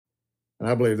and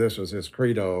I believe this was his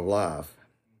credo of life.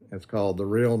 It's called The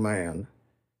Real Man.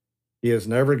 He is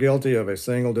never guilty of a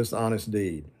single dishonest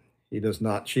deed. He does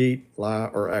not cheat,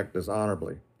 lie, or act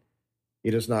dishonorably.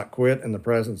 He does not quit in the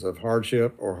presence of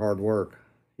hardship or hard work.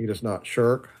 He does not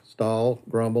shirk, stall,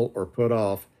 grumble, or put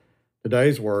off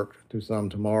today's work to some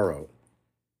tomorrow.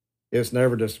 He is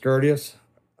never discourteous,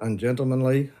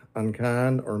 ungentlemanly,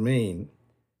 unkind, or mean.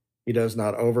 He does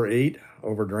not overeat,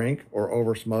 overdrink, or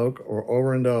oversmoke, or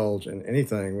overindulge in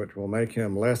anything which will make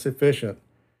him less efficient,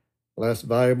 less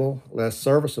valuable, less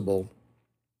serviceable,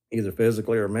 either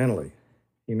physically or mentally.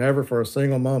 He never for a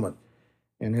single moment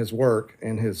in his work,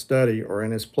 in his study, or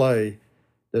in his play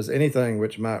does anything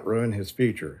which might ruin his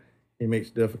future. He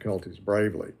meets difficulties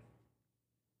bravely.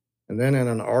 And then in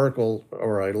an article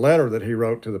or a letter that he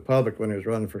wrote to the public when he was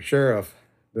running for sheriff,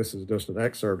 this is just an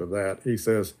excerpt of that. He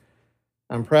says,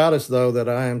 I'm proudest though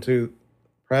I am to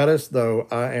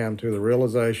the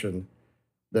realization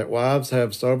that wives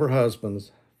have sober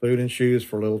husbands, food and shoes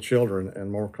for little children, and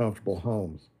more comfortable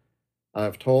homes. I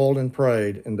have toiled and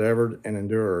prayed, endeavored and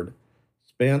endured,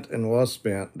 spent and was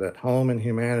spent, that home and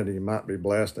humanity might be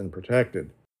blessed and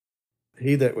protected.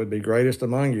 He that would be greatest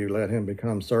among you, let him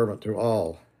become servant to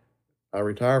all. I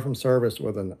retire from service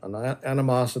with an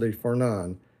animosity for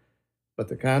none, but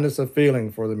the kindness of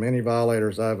feeling for the many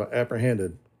violators I have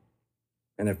apprehended,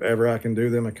 and if ever I can do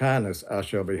them a kindness, I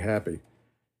shall be happy.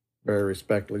 Very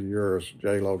respectfully yours,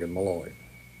 J. Logan Molloy.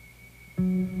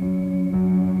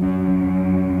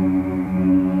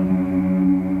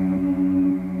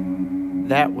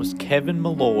 That was Kevin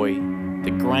Molloy,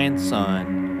 the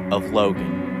grandson of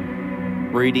Logan,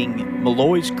 reading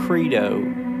Molloy's credo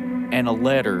and a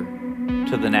letter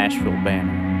to the Nashville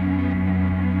Banner.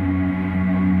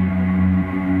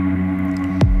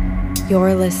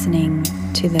 You're listening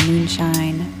to the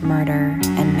Moonshine, Murder,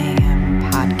 and Mayhem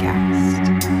podcast.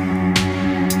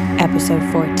 Episode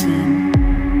 14.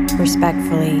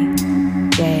 Respectfully,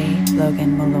 J.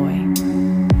 Logan Molloy.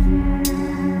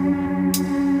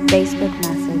 Facebook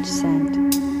message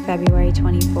sent February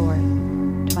 24,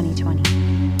 2020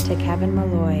 to Kevin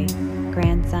Molloy,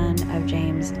 grandson of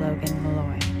James Logan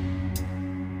Molloy.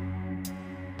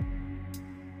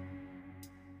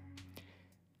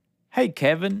 Hey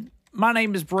Kevin, my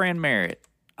name is Bran Merritt.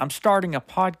 I'm starting a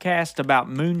podcast about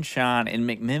moonshine in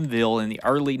McMinnville in the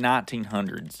early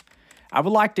 1900s. I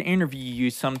would like to interview you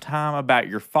sometime about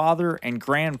your father and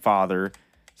grandfather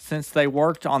since they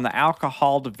worked on the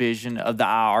alcohol division of the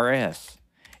IRS.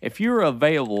 If you're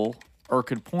available or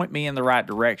could point me in the right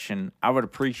direction, I would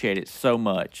appreciate it so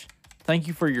much. Thank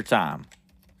you for your time.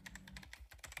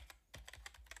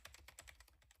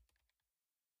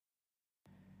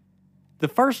 The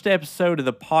first episode of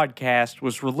the podcast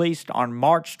was released on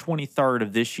March 23rd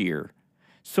of this year,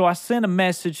 so I sent a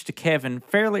message to Kevin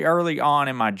fairly early on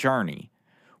in my journey.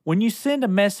 When you send a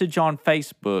message on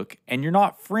Facebook and you're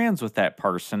not friends with that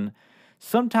person,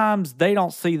 sometimes they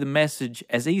don't see the message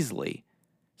as easily.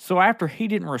 So after he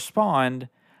didn't respond,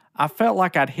 I felt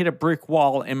like I'd hit a brick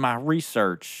wall in my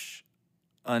research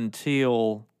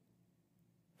until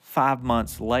 5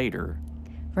 months later.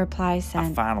 Reply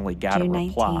sent I finally got June a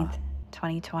reply. 19th,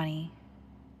 2020.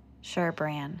 Sure,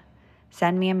 Bran.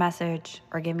 Send me a message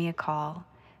or give me a call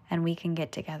and we can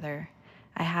get together.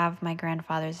 I have my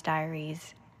grandfather's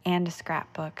diaries and a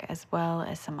scrapbook as well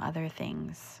as some other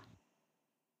things.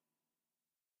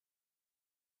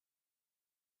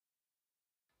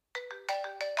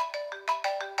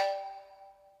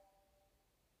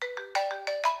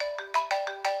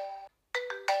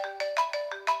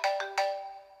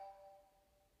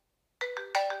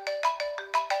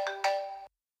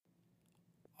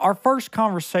 Our first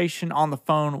conversation on the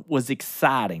phone was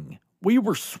exciting. We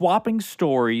were swapping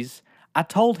stories. I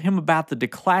told him about the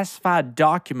declassified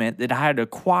document that I had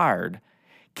acquired.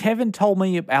 Kevin told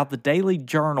me about the daily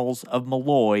journals of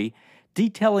Molloy,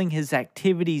 detailing his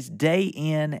activities day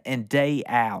in and day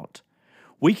out.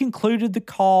 We concluded the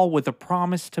call with a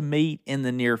promise to meet in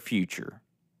the near future.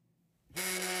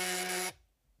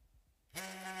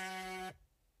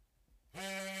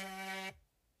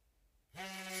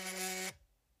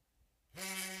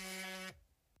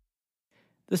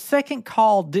 The second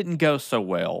call didn't go so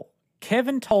well.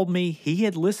 Kevin told me he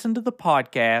had listened to the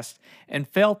podcast and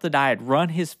felt that I had run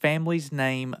his family's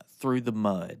name through the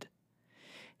mud.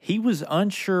 He was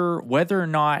unsure whether or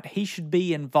not he should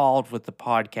be involved with the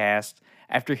podcast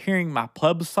after hearing my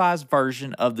publicized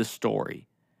version of the story.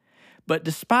 But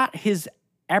despite his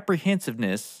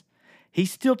apprehensiveness, he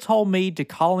still told me to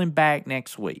call him back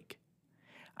next week.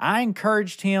 I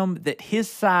encouraged him that his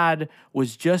side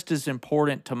was just as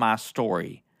important to my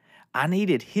story. I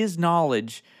needed his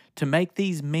knowledge to make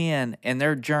these men and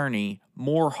their journey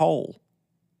more whole.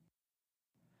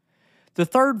 The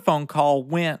third phone call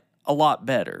went a lot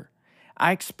better.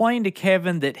 I explained to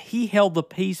Kevin that he held the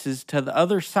pieces to the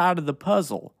other side of the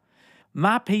puzzle.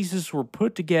 My pieces were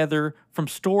put together from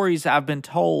stories I've been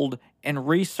told and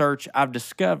research I've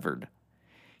discovered.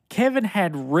 Kevin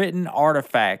had written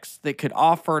artifacts that could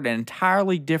offer an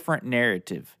entirely different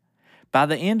narrative. By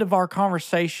the end of our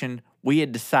conversation, we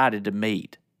had decided to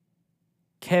meet.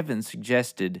 Kevin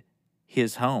suggested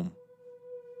his home.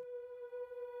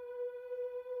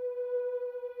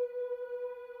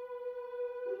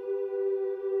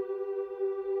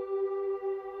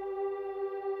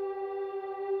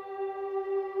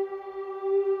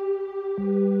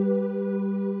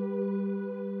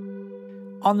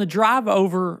 On the drive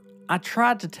over, I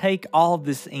tried to take all of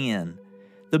this in.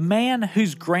 The man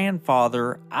whose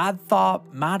grandfather I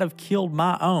thought might have killed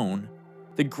my own,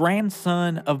 the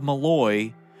grandson of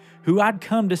Malloy, who I'd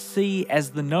come to see as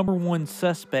the number one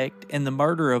suspect in the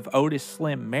murder of Otis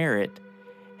Slim Merritt,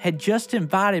 had just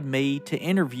invited me to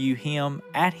interview him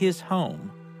at his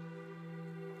home.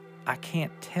 I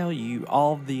can't tell you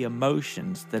all the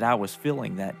emotions that I was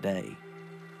feeling that day.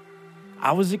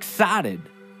 I was excited.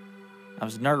 I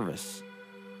was nervous,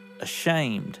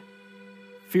 ashamed,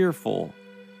 fearful,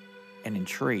 and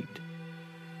intrigued.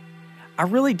 I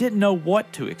really didn't know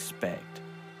what to expect.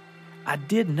 I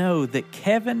did know that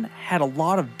Kevin had a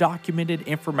lot of documented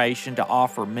information to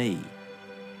offer me,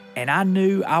 and I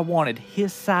knew I wanted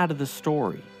his side of the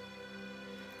story.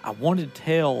 I wanted to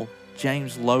tell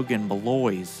James Logan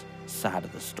Malloy's side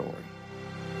of the story.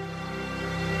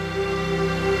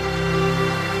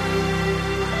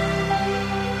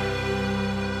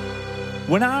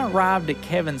 When I arrived at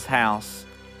Kevin's house,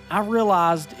 I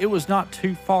realized it was not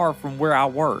too far from where I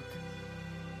work.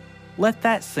 Let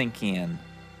that sink in.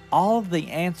 All of the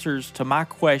answers to my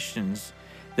questions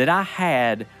that I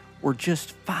had were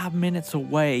just 5 minutes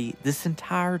away this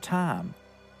entire time.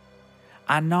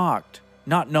 I knocked,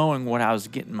 not knowing what I was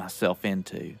getting myself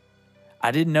into.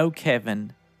 I didn't know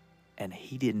Kevin, and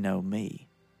he didn't know me.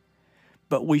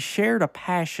 But we shared a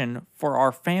passion for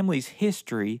our family's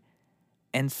history,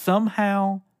 and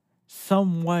somehow,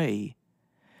 some way,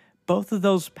 both of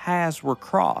those paths were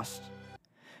crossed.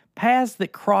 Paths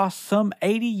that crossed some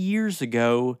 80 years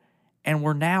ago and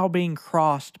were now being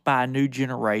crossed by a new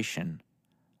generation.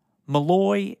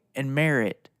 Malloy and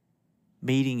Merritt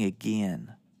meeting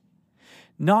again.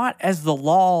 Not as the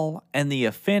law and the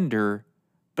offender,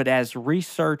 but as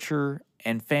researcher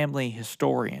and family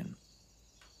historian.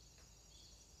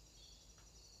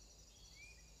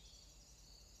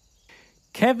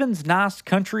 Kevin's nice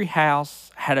country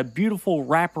house had a beautiful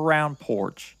wraparound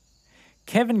porch.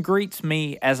 Kevin greets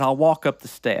me as I walk up the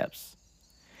steps.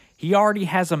 He already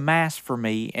has a mask for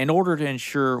me in order to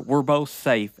ensure we're both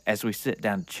safe as we sit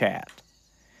down to chat.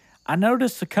 I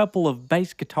notice a couple of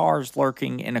bass guitars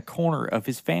lurking in a corner of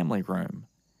his family room.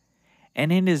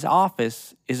 And in his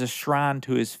office is a shrine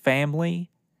to his family,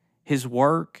 his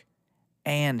work,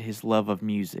 and his love of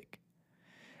music.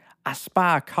 I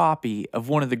spy a copy of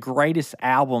one of the greatest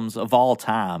albums of all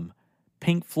time,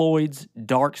 Pink Floyd's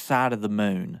Dark Side of the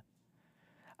Moon.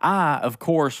 I, of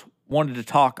course, wanted to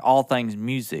talk all things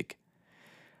music,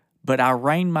 but I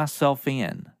reined myself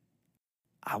in.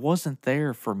 I wasn't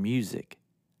there for music.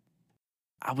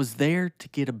 I was there to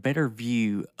get a better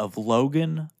view of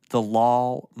Logan the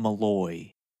Law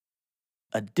Malloy.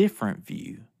 A different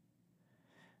view.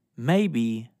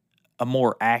 Maybe a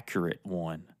more accurate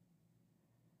one.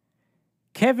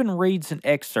 Kevin reads an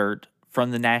excerpt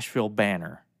from the Nashville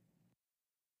Banner.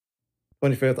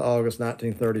 25th August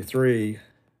 1933,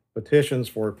 petitions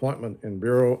for appointment in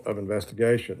Bureau of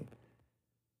Investigation.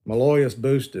 Malloy is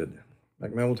boosted.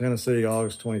 McMinnville, Tennessee,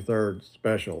 August 23rd,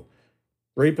 special.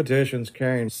 3 petitions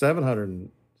carrying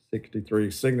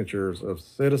 763 signatures of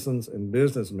citizens and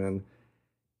businessmen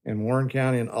in Warren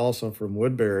County and also from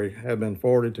Woodbury have been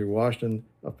forwarded to Washington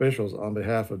officials on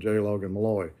behalf of J. Logan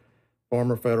Malloy,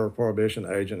 former federal prohibition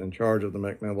agent in charge of the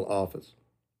McMinnville office.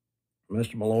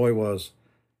 Mr. Malloy was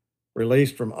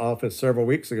released from office several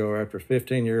weeks ago after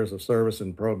 15 years of service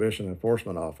in Prohibition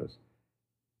Enforcement Office.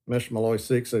 Mr. Malloy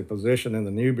seeks a position in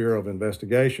the new Bureau of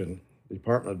Investigation,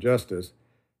 Department of Justice,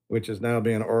 which is now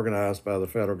being organized by the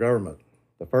federal government.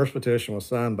 The first petition was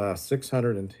signed by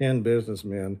 610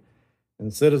 businessmen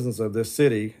and citizens of this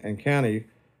city and county,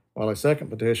 while a second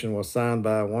petition was signed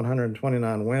by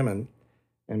 129 women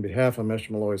in behalf of Mr.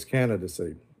 Malloy's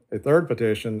candidacy. A third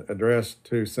petition, addressed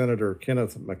to Senator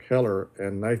Kenneth McKellar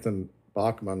and Nathan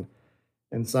Bachman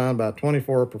and signed by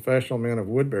 24 professional men of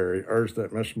Woodbury, urged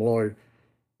that Mr. Malloy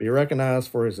be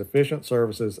recognized for his efficient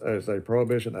services as a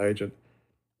prohibition agent,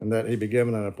 and that he be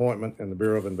given an appointment in the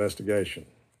Bureau of Investigation.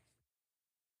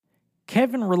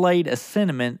 Kevin relayed a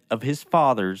sentiment of his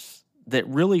father's that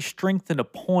really strengthened a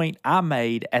point I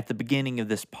made at the beginning of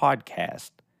this podcast.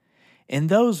 In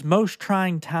those most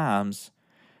trying times,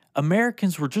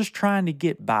 Americans were just trying to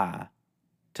get by,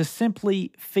 to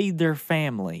simply feed their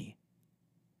family,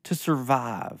 to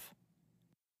survive.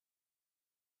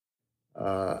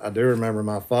 I do remember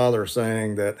my father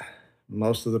saying that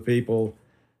most of the people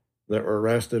that were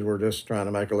arrested were just trying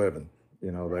to make a living.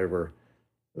 You know, they were,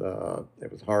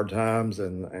 it was hard times,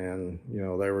 and you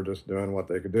know, they were just doing what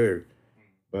they could do.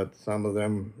 But some of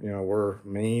them, you know, were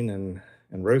mean and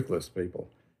ruthless people.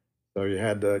 So you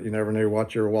never knew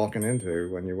what you were walking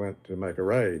into when you went to make a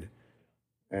raid.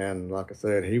 And like I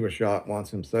said, he was shot once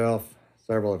himself.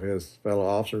 Several of his fellow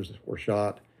officers were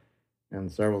shot, and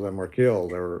several of them were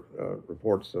killed. There were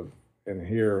reports of, in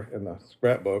here in the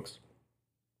scrapbooks,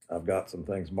 I've got some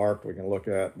things marked we can look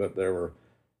at, but there were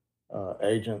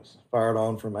agents fired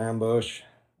on from ambush.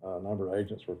 A number of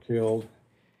agents were killed.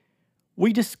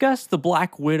 We discussed the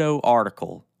Black Widow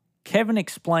article. Kevin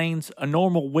explains a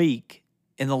normal week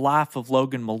in the life of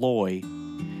Logan Malloy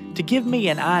to give me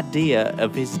an idea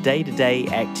of his day-to-day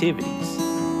activities.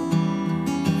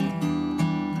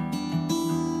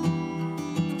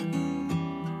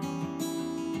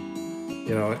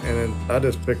 You know, and then I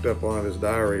just picked up one of his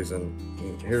diaries,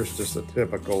 and here's just a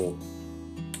typical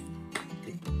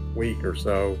week or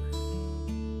so.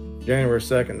 January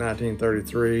 2nd,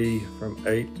 1933, from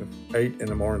 8 in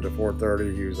the morning to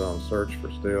 4:30, he was on search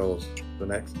for stills. The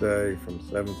next day, from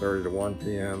 7:30 to 1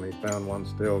 p.m., he found one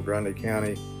still, Grundy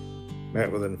County,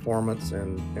 met with informants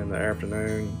in the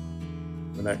afternoon.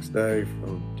 The next day,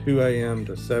 from 2 a.m.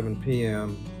 to 7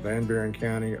 p.m., Van Buren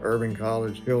County, Irving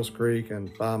College, Hills Creek,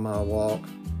 and 5 Mile Walk,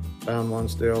 found one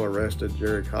still, arrested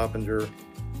Jerry Coppinger.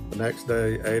 The next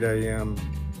day, 8 a.m.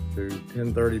 to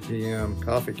 10:30 p.m.,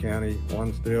 Coffee County,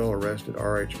 one still, arrested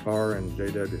R.H. Carr and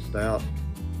J.W. Stout.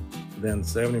 Then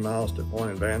 70 miles to a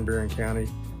point in Van Buren County,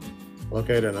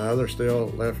 located another still,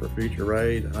 left for future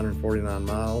raid, 149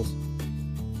 miles.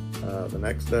 The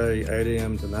next day, 8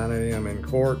 a.m. to 9 a.m. in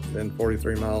Court, then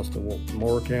 43 miles to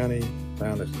Moore County,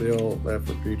 found a still, left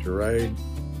for future raid.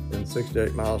 Then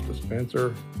 68 miles to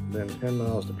Spencer, then 10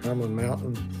 miles to Cumberland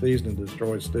Mountain, seized and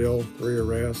destroyed still, 3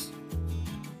 arrests.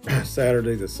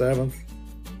 Saturday the 7th,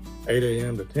 8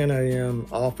 a.m. to 10 a.m.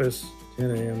 office,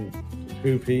 10 a.m. to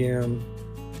 2 p.m.,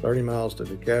 30 miles to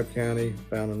DeKalb County,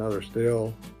 found another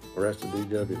still, arrested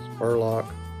D.W. Spurlock.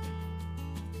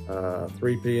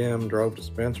 3 p.m. drove to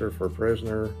Spencer for a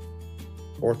prisoner,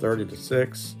 4:30 to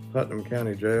 6, Putnam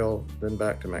County Jail, then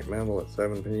back to McMinnville at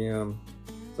 7 p.m.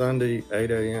 Sunday,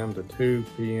 8 a.m. to 2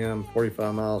 p.m.,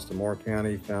 45 miles to Moore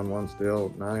County, found one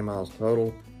still, 90 miles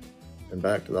total, then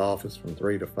back to the office from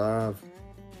 3 to 5.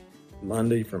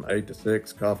 Monday from 8 to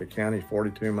 6, Coffee County,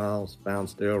 42 miles, found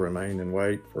still, remained in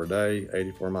wait for a day,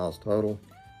 84 miles total.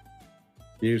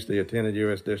 Tuesday, attended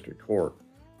U.S. District Court.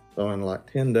 So in like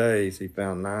 10 days, he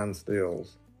found 9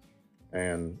 stills,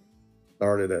 and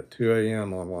started at 2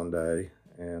 a.m. on one day,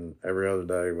 and every other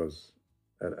day was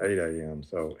at 8 a.m.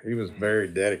 So he was very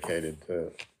dedicated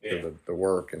to the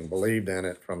work, and believed in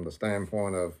it from the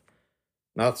standpoint of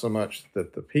not so much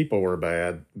that the people were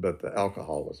bad, but the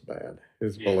alcohol was bad.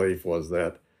 His belief was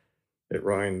that it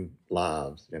ruined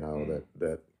lives, you know,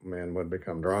 that men would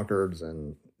become drunkards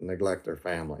and neglect their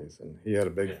families. And he had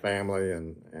a big family,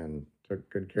 and took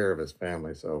good care of his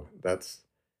family. So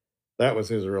that was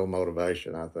his real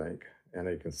motivation, I think. And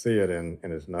you can see it in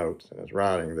his notes and his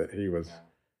writing, that he was,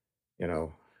 you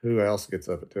know, who else gets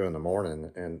up at 2 in the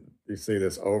morning? And you see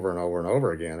this over and over and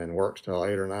over again, and works till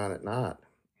 8 or 9 at night.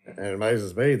 And it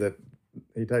amazes me that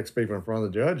he takes people in front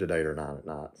of the judge at 8 or 9 at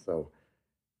night. So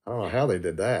I don't know how they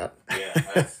did that.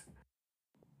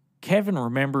 Kevin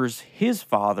remembers his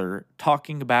father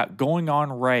talking about going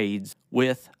on raids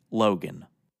with Logan.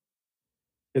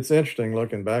 It's interesting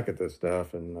looking back at this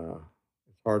stuff, and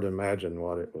it's hard to imagine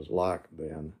what it was like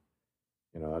then.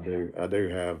 You know, I do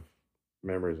have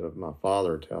memories of my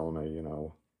father telling me, you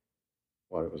know,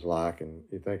 what it was like, and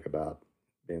you think about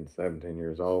being 17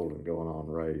 years old and going on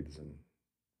raids, and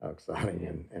how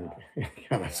exciting and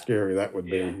kind of scary that would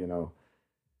be, you know,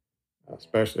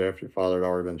 especially after your father had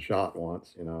already been shot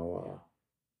once, you know.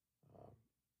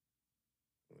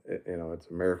 You know, it's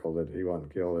a miracle that he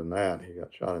wasn't killed in that. He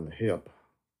got shot in the hip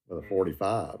with a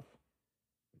 45, which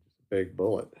is a big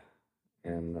bullet.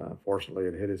 And fortunately,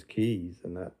 it hit his keys,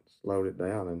 and that slowed it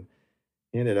down. And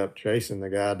he ended up chasing the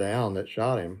guy down that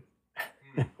shot him,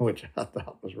 which I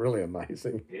thought was really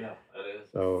amazing. Yeah, that is.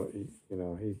 So,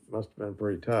 he must have been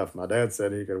pretty tough. My dad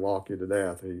said he could walk you to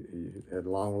death. He had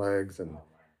long legs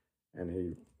and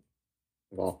he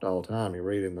walked all the time. You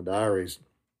read in the diaries,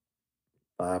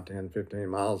 5, 10, 15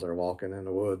 miles they're walking in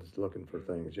the woods looking for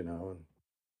things, And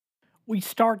We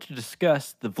start to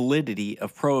discuss the validity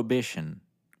of prohibition.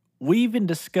 We even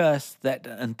discussed that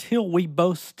until we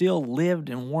both still lived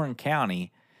in Warren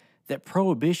County, that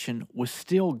prohibition was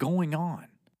still going on.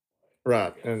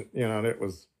 right, and and it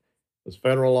was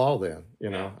federal law then.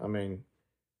 I mean,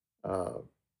 uh,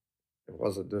 it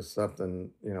wasn't just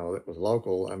something that was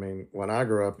local. I mean, when I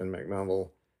grew up in McMinnville,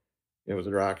 it was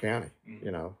a dry county.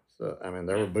 So I mean,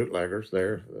 there were bootleggers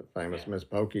there. The famous Miss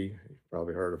Pokey, you've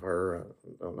probably heard of her.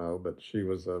 I don't know, but she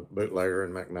was a bootlegger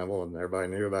in McMinnville, and everybody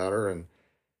knew about her and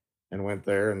went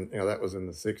there. And that was in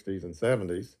the '60s and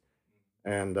 '70s,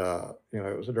 and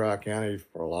it was a dry county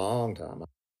for a long time.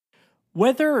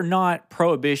 Whether or not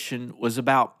prohibition was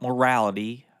about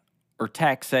morality or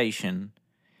taxation,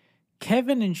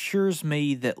 Kevin assures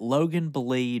me that Logan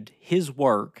believed his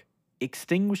work,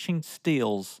 extinguishing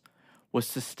stills, was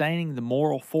sustaining the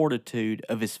moral fortitude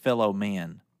of his fellow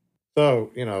men. So,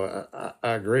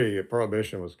 I agree.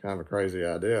 Prohibition was kind of a crazy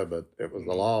idea, but it was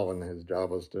the law, and his job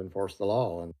was to enforce the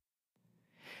law. And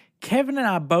Kevin and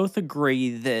I both agree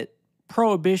that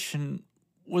prohibition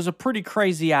was a pretty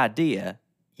crazy idea,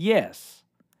 yes,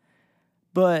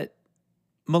 but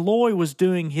Malloy was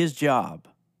doing his job.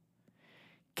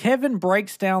 Kevin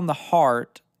breaks down the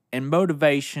heart and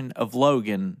motivation of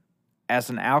Logan as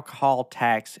an alcohol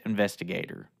tax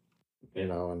investigator.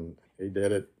 and he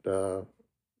did it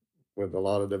with a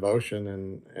lot of devotion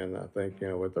and I think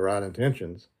with the right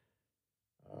intentions.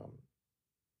 Um,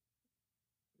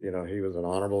 he was an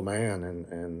honorable man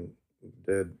and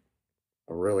did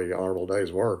a really honorable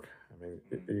day's work. I mean,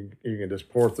 you can just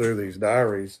pour through these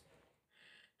diaries,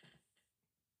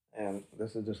 and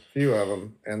this is just a few of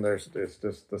them, and it's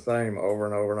just the same over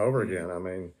and over and over again. I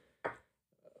mean,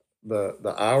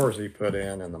 the hours he put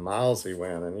in and the miles he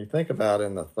went, and you think about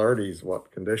in the '30s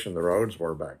what condition the roads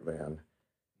were back then,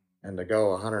 and to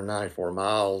go 194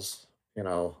 miles,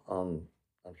 on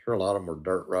I'm sure a lot of them were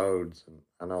dirt roads, and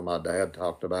I know my dad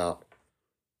talked about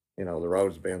the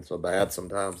roads being so bad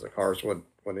sometimes the cars wouldn't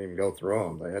even go through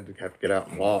them. They had to have to get out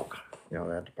and walk. They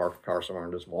had to park the car somewhere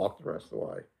and just walk the rest of the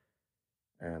way.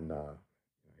 And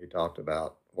he talked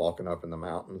about walking up in the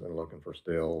mountains and looking for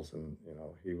stills, and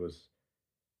he was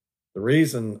the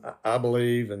reason I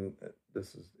believe, and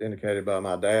this is indicated by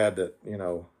my dad, that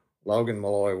Logan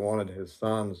Malloy wanted his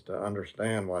sons to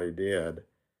understand what he did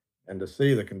and to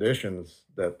see the conditions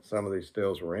that some of these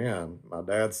stills were in. My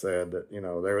dad said that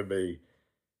there would be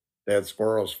dead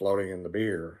squirrels floating in the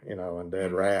beer, and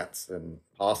dead rats and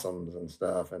possums and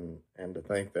stuff, and to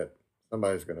think that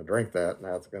somebody's going to drink that,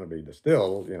 now it's going to be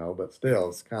distilled, but still,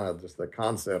 it's kind of just the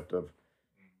concept of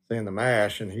seeing the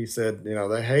mash. And he said,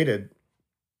 they hated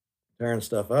tearing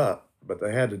stuff up, but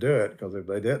they had to do it because if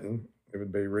they didn't, it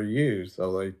would be reused.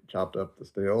 So they chopped up the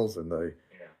stills and they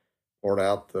poured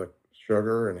out the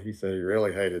sugar. And he said he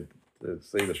really hated to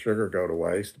see the sugar go to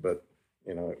waste, but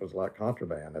it was like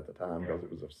contraband at the time because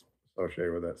it was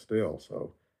associated with that still.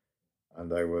 So, and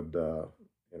they would,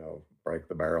 break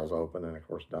the barrels open and, of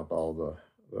course, dump all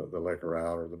the liquor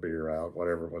out or the beer out,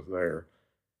 whatever was there.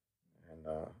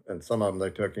 And some of them they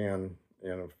took in,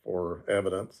 for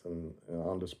evidence and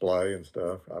on display and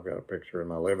stuff. I've got a picture in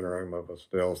my living room of a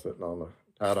still sitting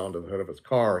tied onto the hood of his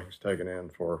car. He's taken in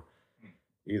for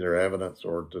either evidence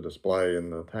or to display in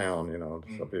the town,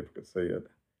 so people could see it.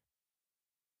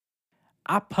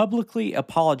 I publicly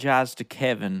apologized to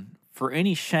Kevin for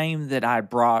any shame that I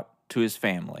brought to his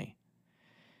family.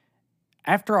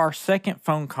 After our second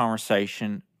phone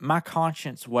conversation, my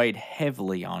conscience weighed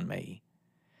heavily on me.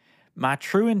 My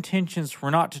true intentions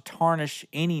were not to tarnish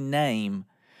any name,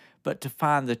 but to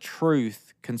find the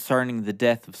truth concerning the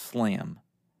death of Slim.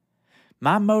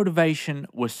 My motivation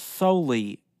was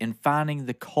solely in finding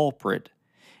the culprit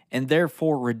and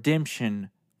therefore redemption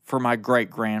for my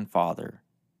great-grandfather.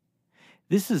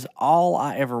 This is all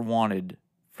I ever wanted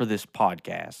for this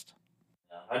podcast.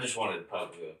 I just wanted to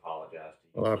publicly apologize to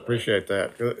you. Well, I appreciate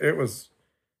that. It was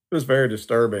very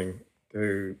disturbing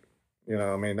to,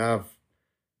 I mean,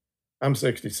 I'm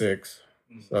 66,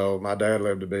 so my dad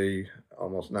lived to be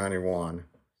almost 91.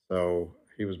 So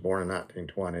he was born in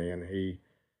 1920, and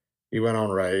he went on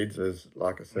raids, as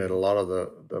like I said, a lot of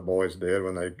the boys did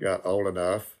when they got old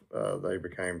enough. They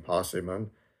became possemen.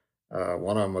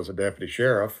 One of them was a deputy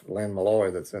sheriff, Lynn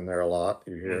Malloy, that's in there a lot.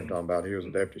 You hear him talking about he was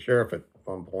a deputy sheriff at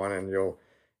one point, and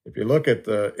if you look at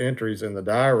the entries in the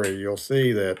diary, you'll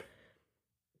see that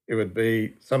it would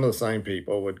be some of the same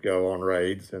people would go on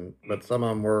raids, but some of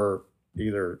them were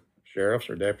either sheriffs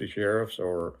or deputy sheriffs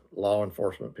or law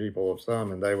enforcement people of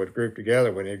some, and they would group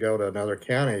together. When you go to another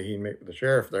county, he'd meet with the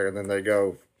sheriff there, and then they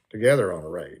go together on a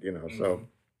raid, you know. So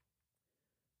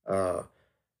I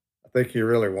think he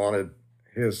really wanted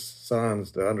his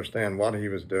sons to understand what he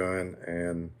was doing,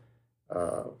 and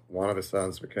one of his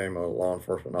sons became a law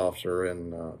enforcement officer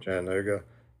in Chattanooga.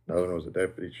 Another one was a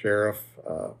deputy sheriff.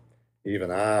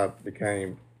 Even I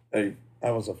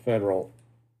was a federal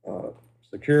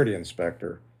security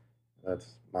inspector.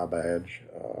 That's my badge.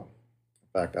 In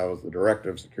fact, I was the director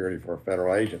of security for a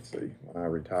federal agency when I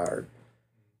retired.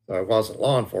 So it wasn't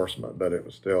law enforcement, but it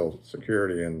was still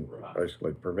security and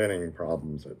basically preventing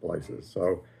problems at places.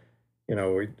 So, you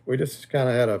know, we just kind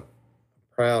of had a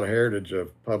proud heritage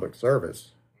of public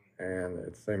service, and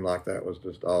it seemed like that was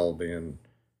just all being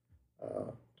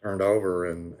turned over.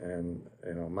 And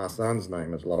you know, my son's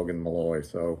name is Logan Malloy,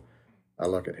 so I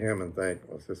look at him and think,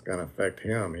 well, is this going to affect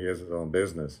him? He has his own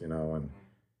business, you know, and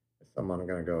is someone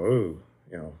going to go, ooh,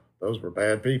 you know, those were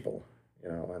bad people, you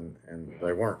know, and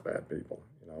they weren't bad people.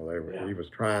 You know, he was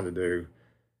trying to do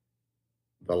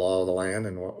the law of the land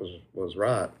and what was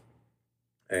right.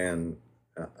 And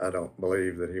I don't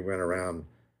believe that he went around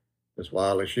just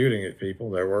wildly shooting at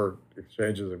people. There were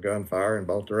exchanges of gunfire in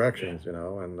both directions, you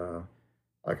know, and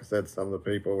like I said, some of the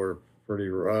people were pretty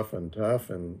rough and tough,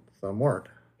 and some weren't.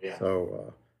 Yeah.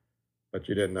 So, but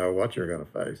you didn't know what you're going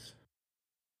to face.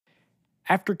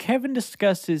 After Kevin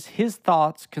discusses his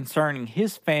thoughts concerning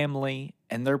his family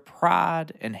and their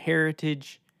pride and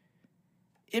heritage,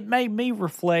 it made me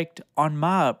reflect on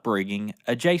my upbringing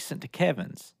adjacent to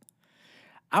Kevin's.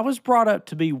 I was brought up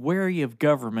to be wary of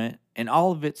government in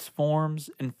all of its forms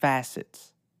and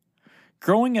facets.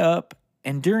 Growing up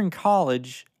and during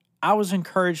college, I was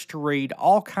encouraged to read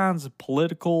all kinds of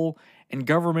political and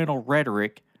governmental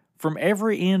rhetoric from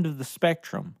every end of the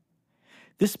spectrum.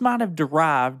 This might have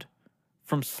derived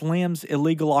from Slim's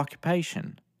illegal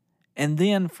occupation, and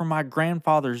then from my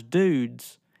grandfather's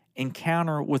dude's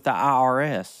encounter with the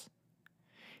IRS.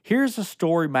 Here's a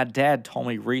story my dad told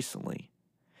me recently.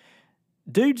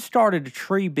 Dude started a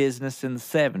tree business in the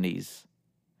 70s.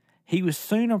 He was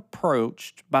soon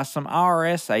approached by some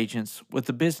IRS agents with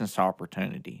a business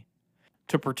opportunity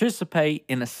to participate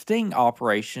in a sting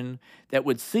operation that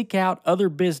would seek out other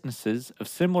businesses of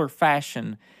similar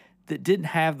fashion that didn't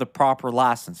have the proper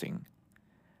licensing.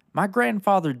 My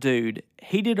grandfather Dude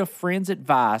heeded a friend's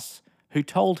advice who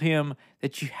told him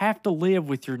that you have to live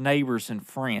with your neighbors and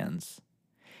friends.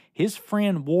 His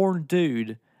friend warned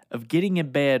Dude of getting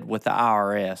in bed with the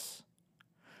IRS.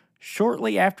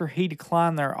 Shortly after he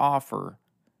declined their offer,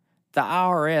 the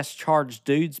IRS charged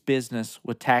Dude's business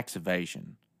with tax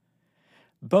evasion.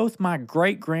 Both my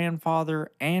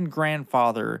great-grandfather and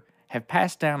grandfather have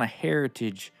passed down a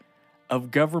heritage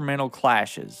of governmental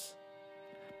clashes.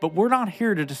 But we're not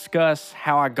here to discuss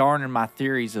how I garnered my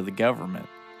theories of the government.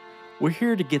 We're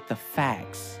here to get the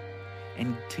facts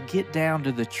and to get down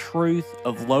to the truth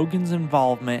of Logan's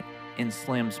involvement in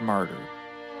Slim's murder,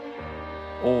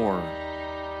 or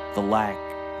the lack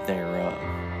thereof.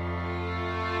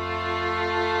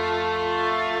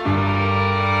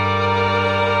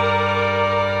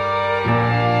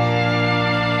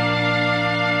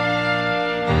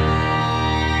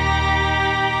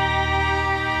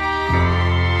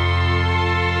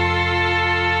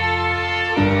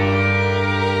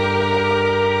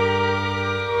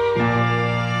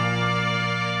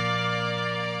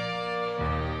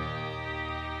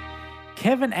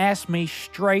 Kevin asked me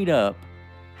straight up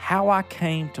how I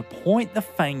came to point the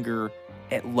finger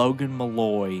at Logan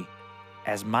Malloy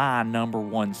as my number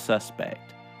one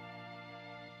suspect.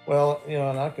 Well, you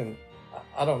know, and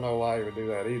I don't know why he would do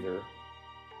that either.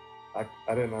 I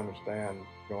didn't understand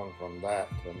going from that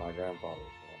to my grandfather's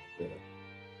one.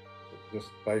 Just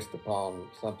based upon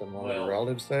something one of the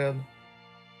relatives said?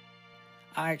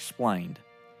 I explained.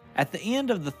 At the end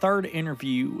of the third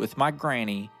interview with my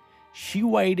granny, she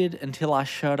waited until I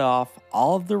shut off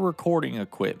all of the recording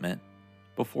equipment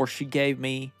before she gave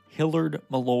me Hillard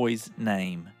Malloy's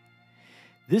name.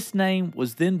 This name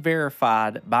was then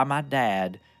verified by my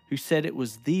dad, who said it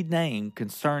was the name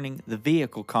concerning the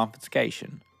vehicle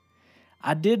confiscation.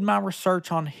 I did my research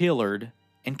on Hillard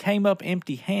and came up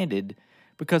empty-handed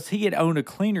because he had owned a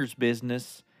cleaner's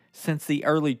business since the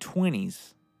early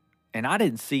 20s, and I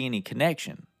didn't see any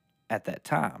connection at that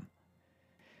time.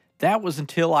 That was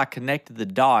until I connected the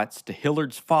dots to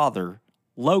Hillard's father,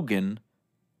 Logan,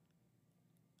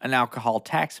 an alcohol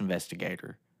tax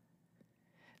investigator.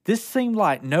 This seemed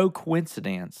like no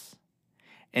coincidence,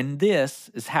 and this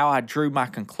is how I drew my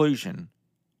conclusion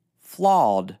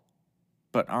flawed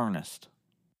but earnest.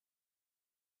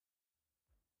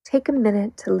 Take a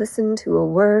minute to listen to a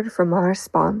word from our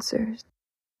sponsors.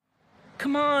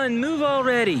 Come on, move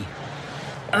already.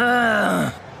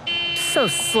 So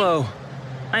slow.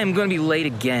 I am going to be late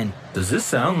again. Does this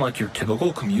sound like your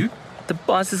typical commute? The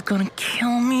boss is going to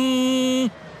kill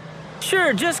me.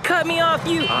 Sure, just cut me off,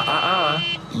 you.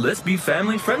 Let's be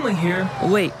family friendly here.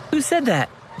 Wait, who said that?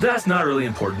 That's not really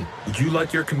important. Would you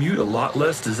like your commute a lot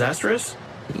less disastrous?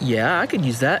 Yeah, I could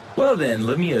use that. Well then,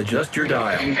 let me adjust your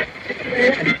dial.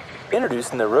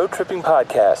 Introducing the Road Tripping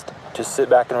Podcast. Just sit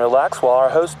back and relax while our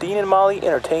hosts Dean and Molly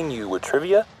entertain you with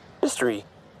trivia, history,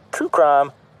 true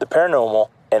crime, the paranormal,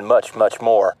 and much, much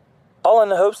more. All in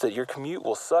the hopes that your commute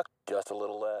will suck just a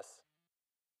little less.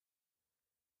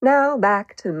 Now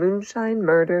back to Moonshine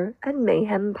Murder and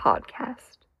Mayhem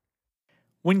Podcast.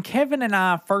 When Kevin and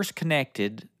I first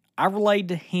connected, I relayed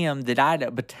to him that I'd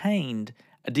obtained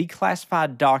a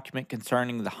declassified document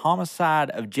concerning the homicide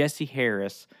of Jesse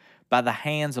Harris by the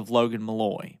hands of Logan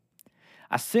Malloy.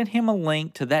 I sent him a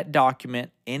link to that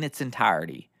document in its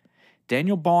entirety.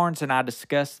 Daniel Barnes and I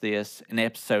discussed this in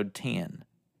episode 10.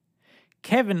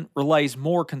 Kevin relays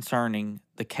more concerning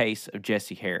the case of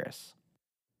Jesse Harris.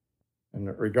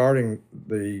 And regarding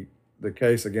the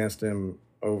case against him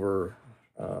over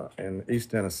in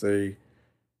East Tennessee,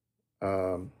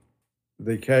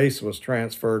 the case was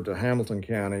transferred to Hamilton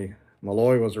County.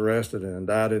 Malloy was arrested and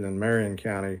indicted in Marion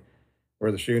County,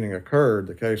 where the shooting occurred.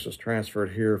 The case was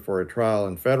transferred here for a trial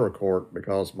in federal court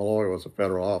because Malloy was a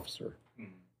federal officer.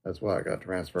 That's why it got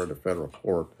transferred to federal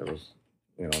court. There was,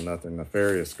 nothing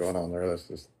nefarious going on there. That's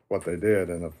just what they did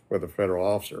with a federal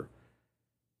officer.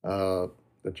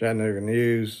 The Chattanooga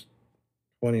News,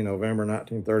 20 November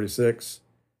 1936.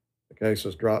 The case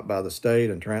was dropped by the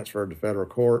state and transferred to federal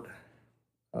court.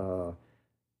 There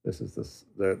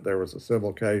was a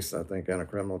civil case, I think, and a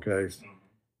criminal case.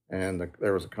 And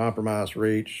there was a compromise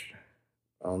reached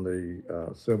on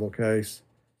the civil case.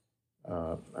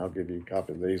 I'll give you a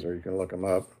copy of these, or you can look them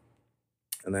up.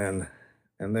 And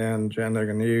then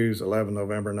Chattanooga News, 11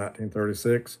 November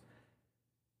 1936.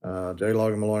 J.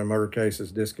 Logan Malloy murder case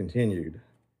is discontinued.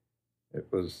 It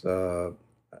was a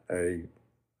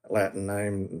Latin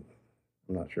name,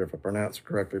 I'm not sure if I pronounced it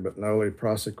correctly, but noli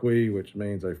prosequi, which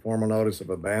means a formal notice of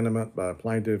abandonment by a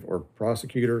plaintiff or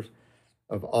prosecutors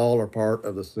of all or part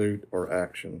of the suit or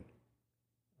action.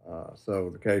 So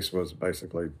the case was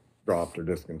basically dropped or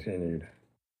discontinued.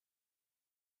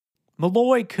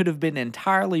 Malloy could have been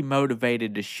entirely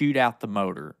motivated to shoot out the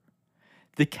motor.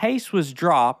 The case was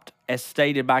dropped, as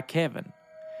stated by Kevin.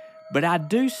 But I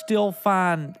do still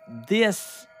find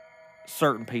this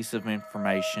certain piece of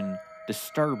information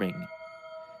disturbing.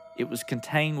 It was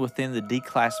contained within the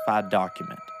declassified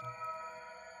document.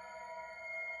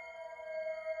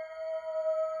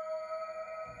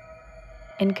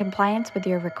 In compliance with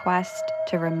your request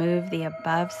to remove the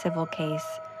above civil case,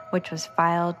 which was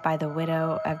filed by the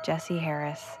widow of Jesse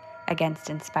Harris against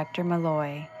Inspector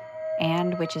Malloy,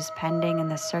 and which is pending in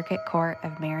the Circuit Court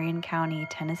of Marion County,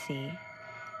 Tennessee,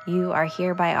 you are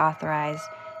hereby authorized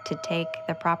to take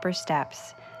the proper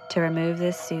steps to remove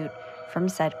this suit from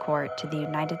said court to the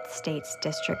United States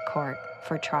District Court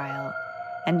for trial,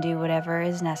 and do whatever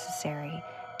is necessary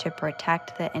to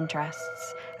protect the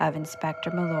interests of Inspector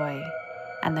Malloy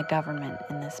and the government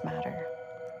in this matter.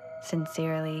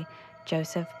 Sincerely,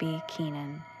 Joseph B.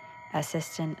 Keenan,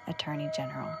 Assistant Attorney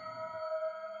General.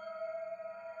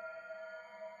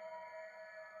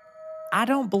 I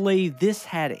don't believe this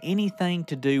had anything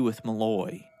to do with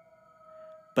Malloy,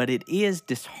 but it is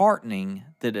disheartening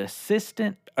that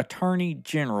Assistant Attorney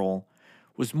General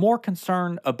was more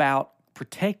concerned about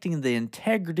protecting the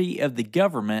integrity of the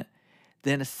government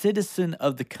than a citizen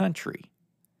of the country.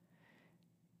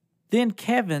 Then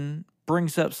Kevin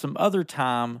brings up some other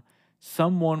time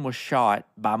someone was shot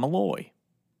by Malloy.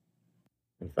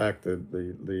 In fact,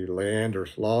 the Leander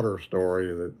Slaughter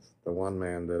story, that's the one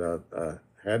man that I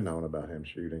had known about him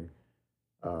shooting,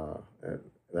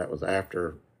 that was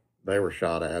after they were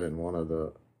shot at, and one of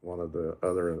the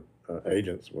other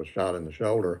agents was shot in the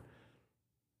shoulder.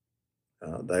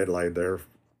 They had laid there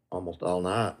almost all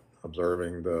night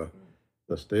observing the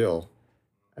still,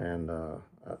 and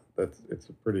it's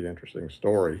a pretty interesting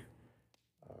story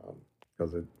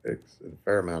because it's a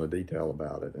fair amount of detail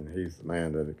about it, and he's the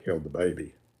man that had killed the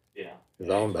baby. Yeah. His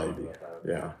own baby.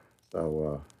 Yeah.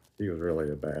 So he was really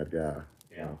a bad guy.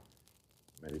 Yeah.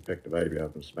 I mean, he picked the baby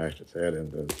up and smashed its head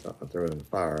into something and threw it in the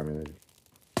fire. I mean,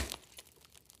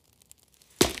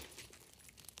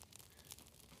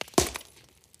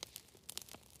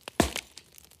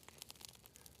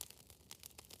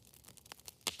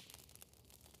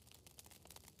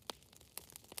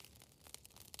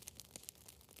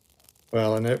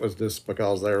 Well, and it was just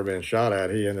because they were being shot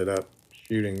at. He ended up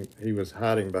shooting. He was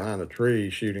hiding behind a tree,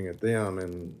 shooting at them,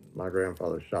 and my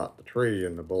grandfather shot the tree,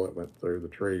 and the bullet went through the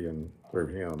tree and through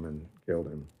him and killed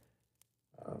him.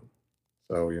 Um,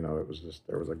 so, you know, it was just,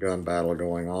 there was a gun battle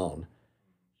going on,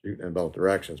 shooting in both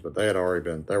directions, but they had already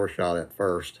been, they were shot at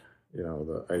first. You know,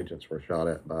 the agents were shot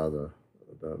at by the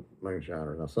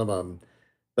moonshiners. Now, some of them,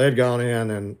 they had gone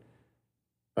in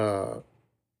and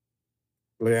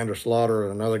Leander Slaughter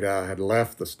and another guy had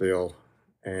left the still,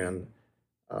 and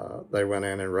they went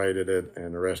in and raided it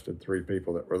and arrested 3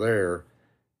 people that were there.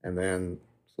 And then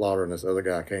Slaughter and this other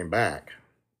guy came back,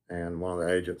 and one of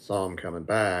the agents saw him coming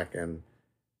back and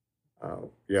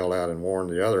yelled out and warned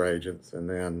the other agents. And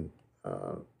then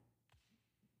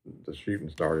the shooting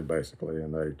started basically,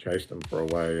 and they chased them for a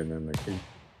way, and then he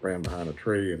ran behind a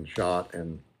tree and shot.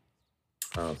 And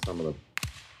some of the,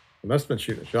 they must have been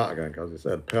shooting a shotgun, because he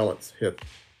said pellets hit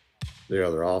the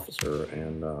other officer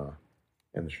and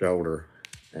in the shoulder.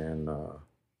 And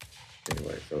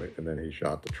anyway, so and then he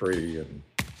shot the tree, and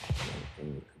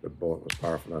the bullet was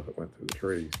powerful enough it went through the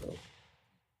tree. So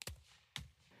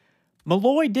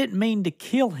Malloy didn't mean to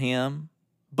kill him,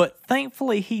 but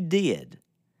thankfully he did.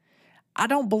 I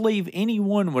don't believe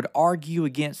anyone would argue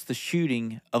against the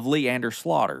shooting of Leander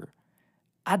Slaughter.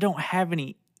 I don't have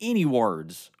any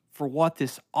words for what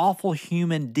this awful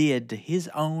human did to his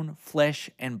own flesh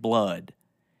and blood.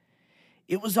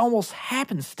 It was almost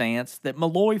happenstance that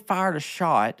Malloy fired a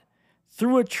shot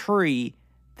through a tree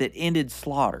that ended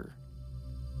Slaughter.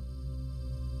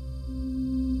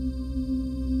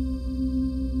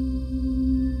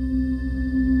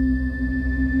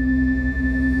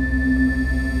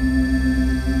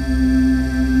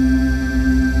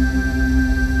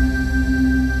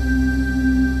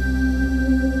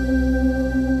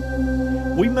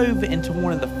 We move into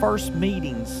one of the first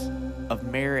meetings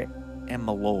of Merritt and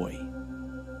Malloy.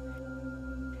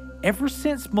 Ever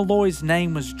since Malloy's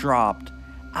name was dropped,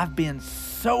 I've been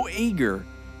so eager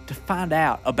to find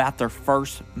out about their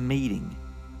first meeting.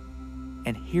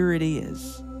 And here it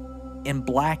is, in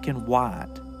black and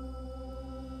white.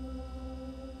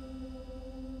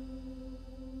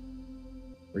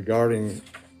 regarding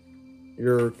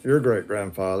your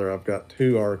great-grandfather, I've got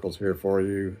 2 articles here for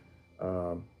you.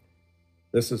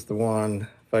 This is the one,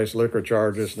 faced liquor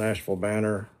charges, Nashville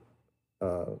Banner,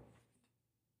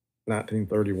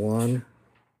 1931.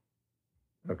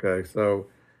 Okay, so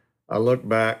I look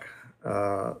back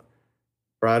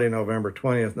Friday, November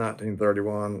 20th,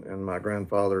 1931, in my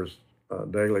grandfather's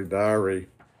daily diary,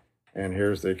 and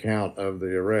here's the account of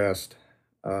the arrest.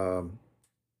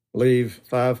 Leave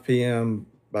 5 p.m.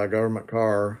 by government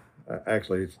car.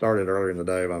 Actually, it started earlier in the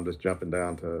day, but I'm just jumping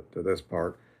down to this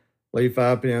part. Leave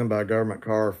 5 p.m. by government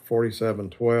car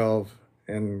 4712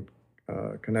 in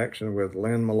connection with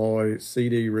Lynn Malloy,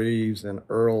 C.D. Reeves, and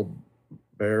Earl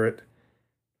Barrett.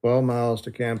 12 miles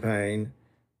to Campaign,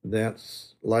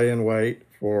 thence lay in wait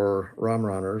for rum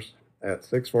runners. At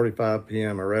 6:45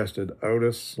 p.m. arrested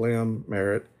Otis Slim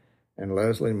Merritt and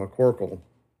Leslie McCorkle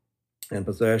in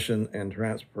possession and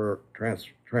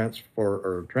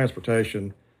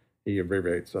transportation. He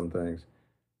abbreviates some things.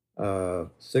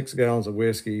 6 gallons of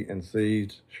whiskey and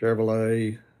seized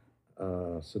Chevrolet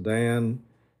sedan.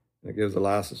 It gives the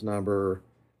license number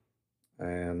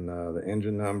and the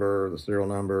engine number, the serial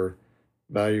number,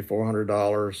 value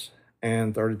 $400,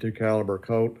 and .32 caliber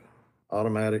Colt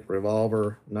automatic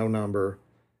revolver, no number,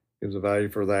 gives a value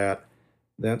for that.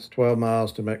 Thence 12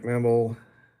 miles to McMinnville,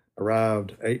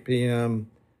 arrived 8 p.m.,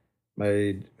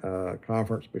 made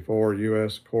conference before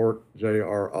U.S. Court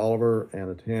J.R. Oliver and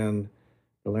attend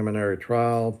preliminary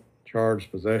trial, charged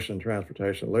possession,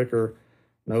 transportation of liquor,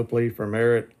 no plea for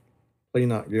Merritt, plea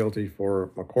not guilty for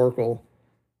McCorkle,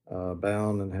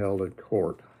 bound and held at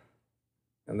court.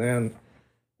 And then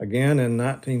again in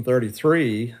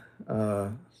 1933,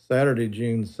 Saturday,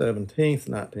 June 17th,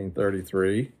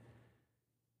 1933,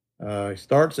 he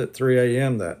starts at 3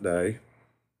 a.m. that day.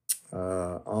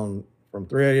 From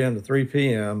 3 a.m. to 3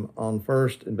 p.m. on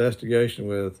first investigation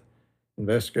with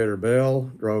Investigator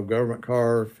Bell, drove government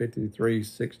car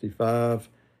 5365,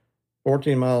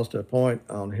 14 miles to a point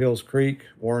on Hills Creek,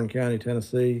 Warren County,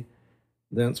 Tennessee.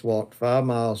 Thence walked 5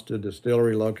 miles to a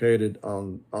distillery located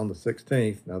on the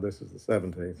 16th. Now this is the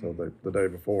 17th, so the day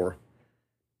before.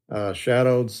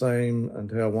 Shadowed same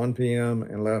until 1 p.m.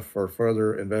 and left for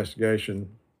further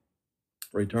investigation.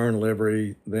 Return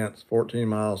livery, thence 14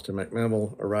 miles to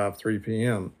McMinnville, arrived 3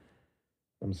 p.m.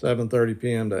 From 7:30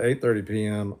 p.m. to 8:30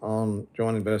 p.m. on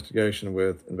joint investigation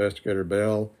with Investigator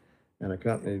Bell and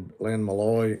accompanied Lynn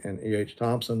Malloy and E.H.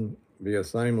 Thompson via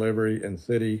same livery and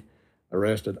city,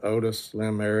 arrested Otis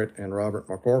Slim Merritt and Robert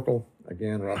McCorkle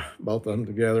again, both of them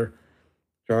together,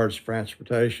 charged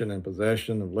transportation and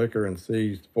possession of liquor and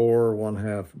seized 4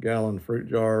 1/2-gallon fruit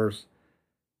jars.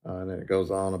 And then it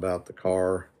goes on about the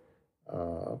car.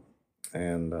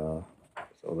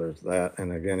 So there's that.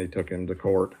 And again, he took him to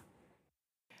court.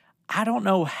 I don't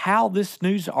know how this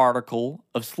news article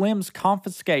of Slim's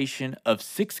confiscation of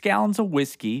 6 gallons of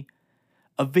whiskey,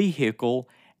 a vehicle,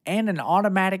 and an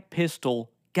automatic pistol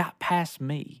got past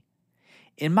me.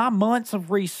 In my months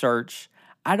of research,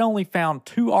 I'd only found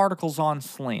 2 articles on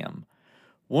Slim.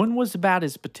 One was about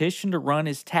his petition to run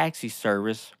his taxi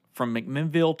service from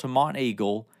McMinnville to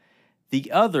Monteagle,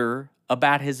 the other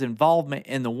about his involvement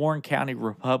in the Warren County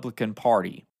Republican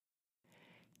Party.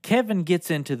 Kevin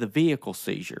gets into the vehicle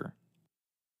seizure.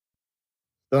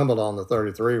 Stumbled on the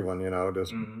 33 one,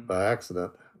 just by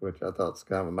accident, which I thought was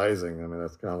kind of amazing. I mean,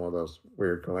 that's kind of one of those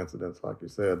weird coincidences, like you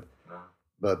said.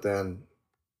 But then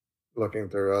looking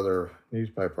through other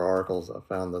newspaper articles, I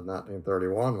found the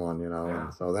 1931 one,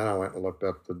 and so then I went and looked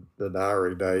up the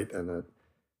diary date, and it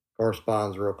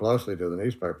corresponds real closely to the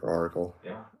newspaper article.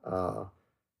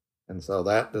 And so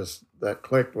that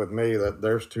clicked with me that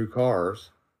there's 2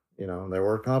 cars, they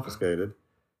were confiscated,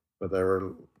 but they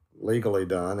were legally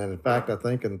done. And in fact, I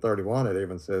think in 31, it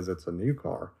even says it's a new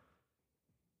car.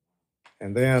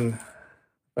 And then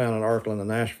found an article in the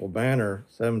Nashville Banner,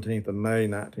 17th of May,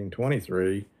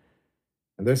 1923.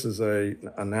 And this is an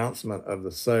announcement of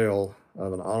the sale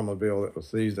of an automobile that was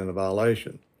seized in a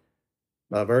violation.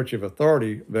 By virtue of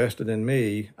authority vested in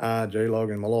me, I, J.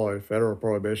 Logan Malloy, federal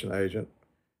prohibition agent,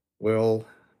 will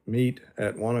meet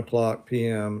at 1:00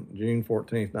 p.m., June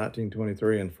 14th,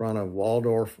 1923, in front of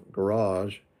Waldorf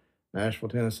Garage, Nashville,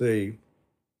 Tennessee,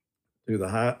 to the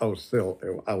I will sell,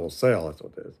 that's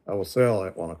what it is. I will sell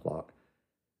at 1:00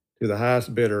 to the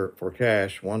highest bidder for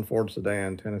cash, 1 Ford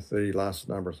sedan, Tennessee, license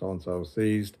number so-and-so,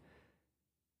 seized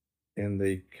in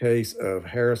the case of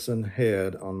Harrison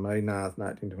Head on May 9th,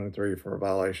 1923, for a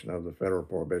violation of the Federal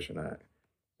Prohibition Act.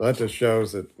 So that just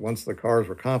shows that once the cars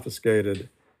were confiscated,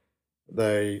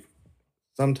 they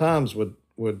sometimes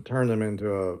would turn them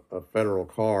into a federal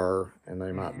car, and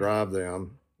they might drive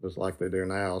them just like they do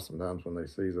now. Sometimes when they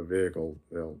seize a vehicle,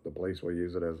 the police will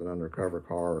use it as an undercover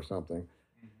car or something.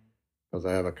 Because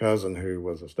I have a cousin who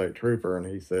was a state trooper, and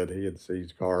he said he had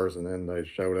seized cars, and then they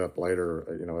showed up later,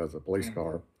 as a police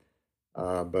car.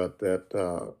 But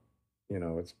that,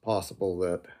 it's possible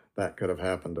that could have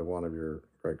happened to one of your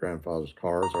great-grandfather's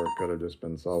cars, or it could have just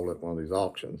been sold at one of these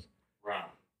auctions. Right.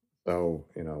 So,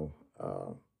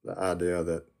 the idea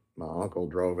that my uncle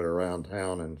drove it around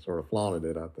town and sort of flaunted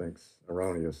it, I think's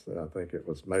erroneous. I think it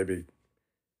was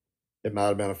it might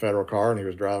have been a federal car and he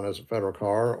was driving as a federal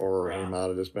car, or he might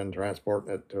have just been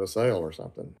transporting it to a sale or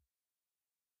something.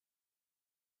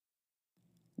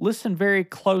 Listen very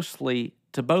closely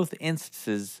to both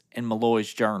instances in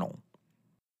Malloy's journal.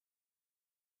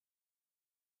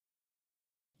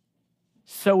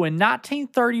 So in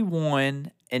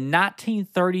 1931 and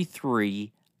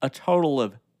 1933, a total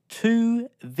of 2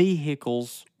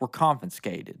 vehicles were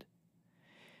confiscated.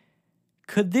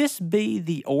 Could this be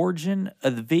the origin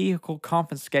of the vehicle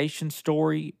confiscation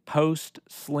story post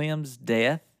Slim's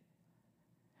death?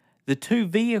 The 2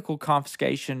 vehicle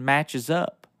confiscation matches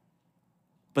up,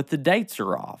 but the dates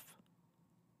are off.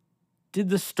 Did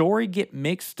the story get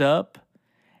mixed up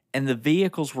and the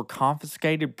vehicles were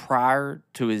confiscated prior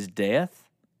to his death?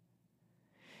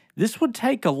 This would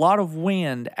take a lot of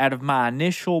wind out of my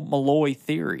initial Malloy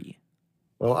theory.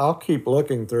 Well, I'll keep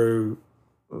looking through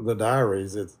the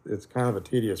diaries. It's kind of a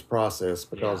tedious process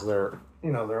because they're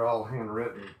all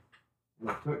handwritten. And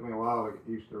it took me a while to get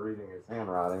used to reading his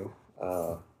handwriting,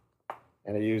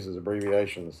 and he uses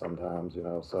abbreviations sometimes,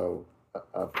 so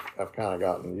I've kind of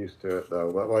gotten used to it,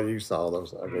 though. But what you saw,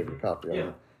 those I gave you a copy of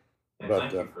them. And But,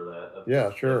 thank you for that.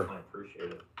 yeah, sure. Definitely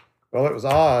appreciate it. Well, it was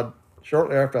odd.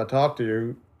 Shortly after I talked to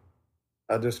you,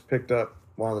 I just picked up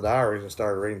one of the diaries and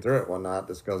started reading through it one night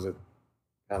just because it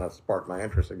kind of sparked my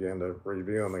interest again to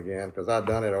review them again, because I'd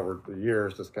done it over the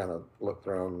years, just kind of looked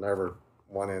through them, never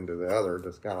one into the other,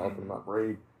 just kind of open them up and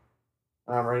read.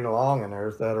 I'm reading along, and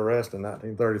there's that arrest in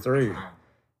 1933.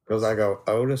 Because I go,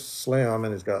 Otis Slim,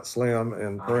 and he's got Slim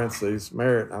in parentheses,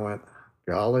 Merritt. And I went,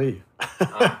 golly.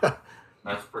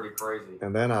 That's pretty crazy.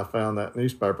 And then I found that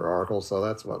newspaper article, so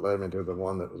that's what led me to the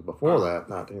one that was before that,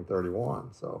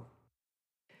 1931. So,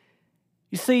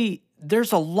 you see,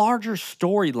 there's a larger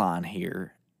storyline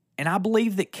here, and I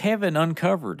believe that Kevin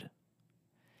uncovered.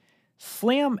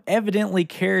 Slim evidently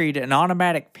carried an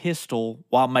automatic pistol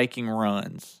while making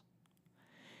runs.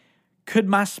 Could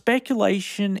my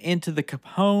speculation into the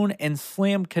Capone and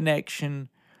Slim connection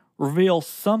reveal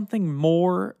something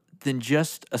more than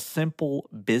just a simple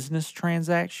business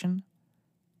transaction?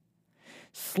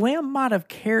 Slim might have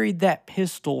carried that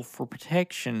pistol for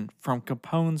protection from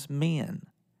Capone's men.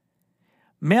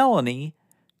 Melanie,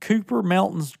 Cooper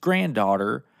Melton's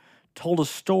granddaughter, told a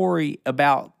story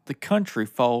about the country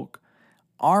folk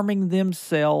arming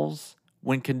themselves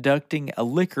when conducting a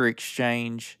liquor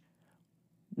exchange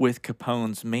with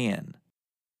Capone's men.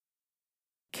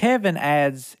 Kevin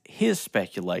adds his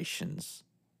speculations.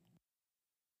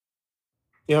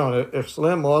 You know, if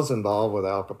Slim was involved with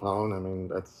Al Capone, I mean,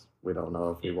 we don't know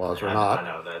if he was or not. I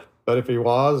know that. But if he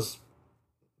was,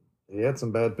 he had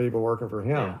some bad people working for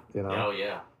him, you know. Oh,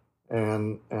 yeah.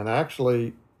 And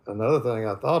actually, another thing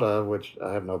I thought of, which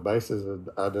I have no basis,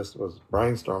 I just was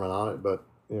brainstorming on it, but,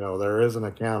 you know, there is an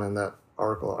account in that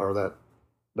article or that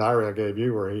diary I gave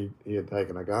you where he had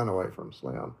taken a gun away from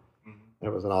Slim. Mm-hmm. It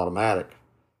was an automatic,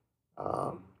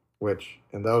 which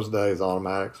in those days,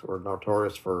 automatics were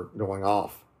notorious for going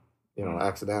off, you know,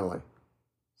 accidentally.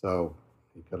 So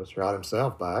he could have shot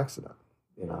himself by accident,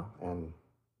 you know, and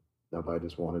nobody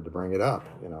just wanted to bring it up,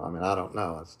 you know. I mean, I don't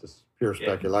know. It's just pure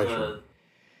speculation.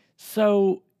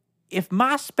 So if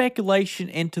my speculation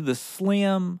into the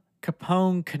Slim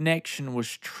Capone connection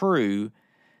was true,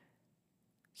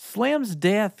 Slim's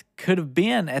death could have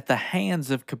been at the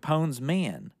hands of Capone's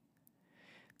men.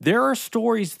 There are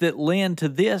stories that lend to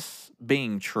this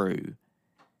being true.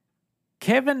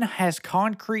 Kevin has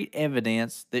concrete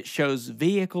evidence that shows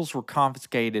vehicles were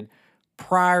confiscated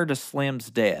prior to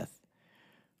Slim's death,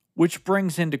 which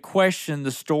brings into question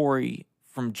the story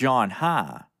from John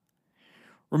High.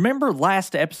 Remember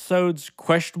last episode's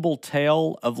questionable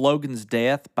tale of Logan's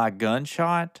death by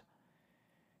gunshot?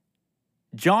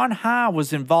 John High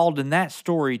was involved in that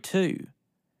story too.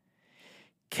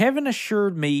 Kevin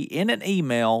assured me in an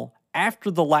email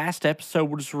after the last episode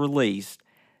was released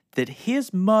that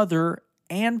his mother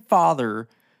and father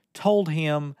told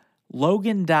him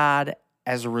Logan died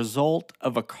as a result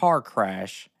of a car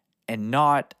crash and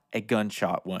not a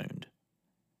gunshot wound.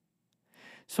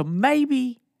 So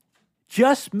maybe,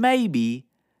 just maybe,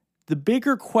 the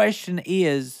bigger question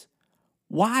is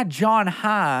why John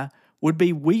High would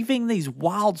be weaving these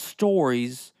wild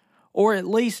stories, or at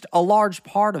least a large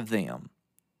part of them.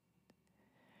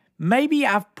 Maybe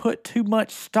I've put too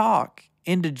much stock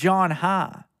into John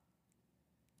High.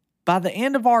 By the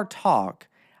end of our talk,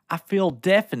 I feel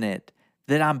definite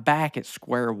that I'm back at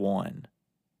square one.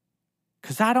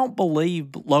 Because I don't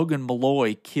believe Logan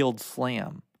Malloy killed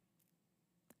Slim.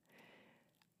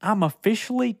 I'm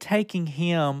officially taking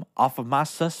him off of my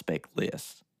suspect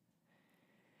list.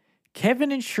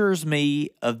 Kevin assures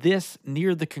me of this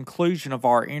near the conclusion of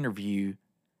our interview.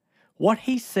 What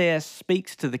he says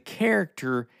speaks to the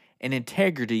character and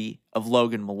integrity of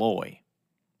Logan Malloy.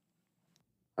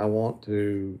 I want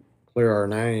to clear our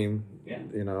name,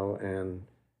 you know, and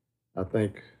I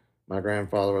think my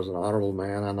grandfather was an honorable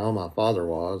man. I know my father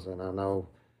was, and I know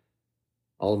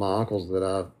all of my uncles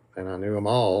and I knew them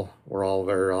all, were all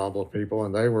very honorable people,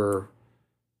 and they were,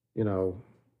 you know,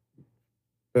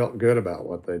 felt good about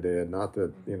what they did. Not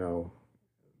that, you know,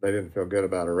 they didn't feel good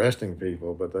about arresting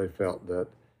people, but they felt that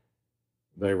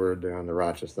they were doing the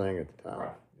righteous thing at the time,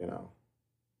 right. You know.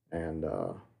 And,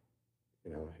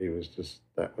 you know, he was just,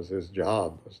 that was his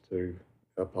job, was to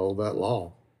uphold that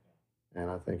law. And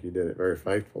I think he did it very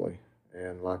faithfully.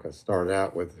 And like I started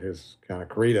out with his kind of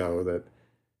credo, that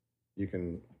you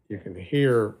can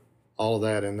hear all of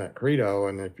that in that credo.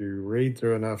 And if you read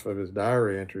through enough of his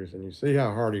diary entries and you see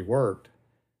how hard he worked,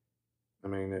 I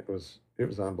mean, it was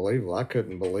unbelievable. I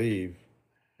couldn't believe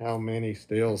how many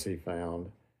stills he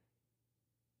found.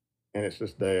 And it's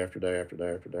just day after day after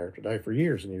day after day after day for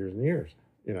years and years and years.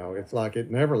 You know, it's like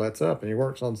it never lets up. And he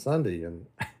works on Sunday and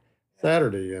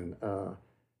Saturday. And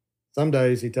some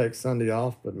days he takes Sunday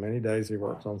off, but many days he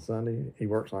works on Sunday. He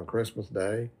works on Christmas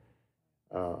Day.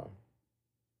 So,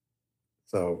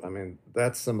 I mean,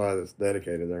 that's somebody that's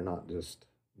dedicated. They're not just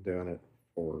doing it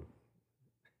for,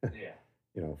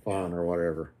 you know, fun or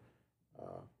whatever.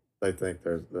 They think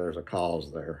there's a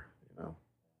cause there, you know.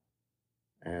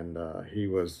 And he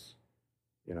was,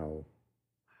 you know,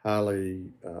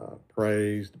 highly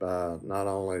praised by not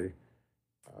only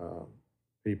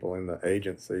people in the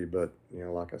agency, but, you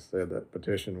know, like I said, that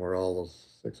petition where all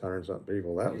those 600-something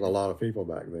people, that was a lot of people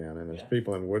back then. And there's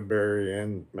people in Woodbury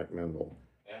and McMinnville.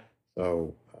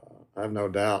 So I have no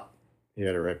doubt he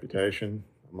had a reputation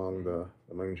among the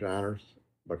moonshiners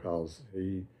because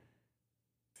he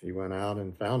went out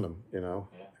and found them, you know,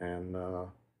 and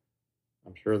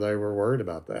I'm sure they were worried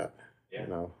about that, you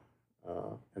know.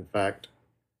 In fact,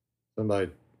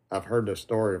 I've heard this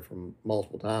story from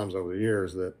multiple times over the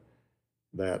years that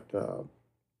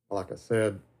like I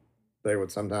said, they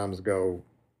would sometimes go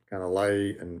kind of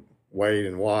lay and wait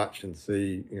and watch and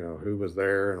see, who was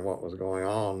there and what was going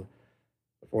on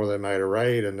before they made a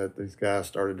raid, and that these guys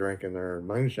started drinking their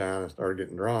moonshine and started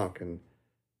getting drunk.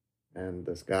 And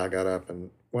this guy got up and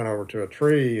went over to a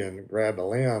tree and grabbed a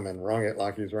limb and rung it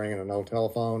like he was ringing an old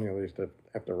telephone. They used to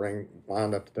have to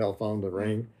wind up the telephone to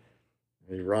ring.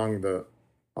 He rung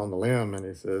on the limb, and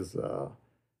he says,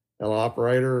 hello,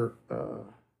 operator,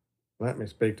 let me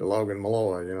speak to Logan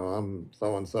Malloy. I'm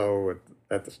so-and-so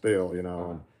at the still,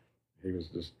 and he was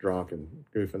just drunk and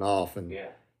goofing off. And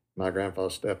my grandfather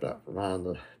stepped out from behind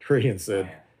the tree and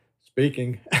said,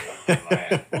 speaking.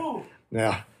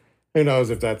 Now, who knows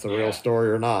if that's a real story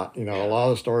or not? A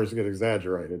lot of stories get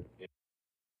exaggerated.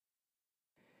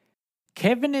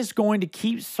 Kevin is going to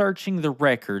keep searching the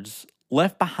records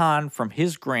left behind from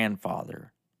his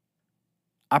grandfather.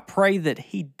 I pray that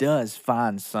he does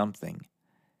find something.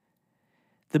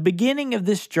 The beginning of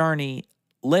this journey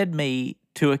led me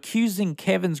to accusing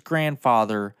Kevin's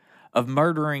grandfather of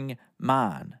murdering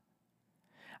mine.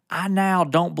 I now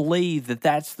don't believe that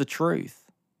that's the truth.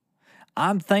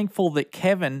 I'm thankful that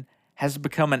Kevin has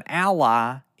become an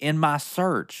ally in my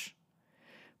search.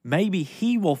 Maybe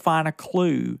he will find a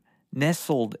clue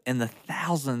nestled in the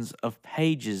thousands of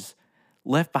pages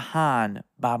left behind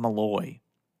by Malloy.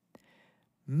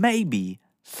 Maybe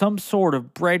some sort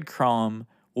of breadcrumb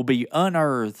will be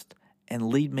unearthed and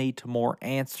lead me to more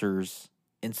answers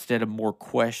instead of more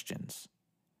questions.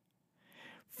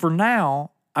 For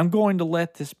now, I'm going to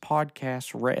let this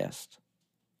podcast rest.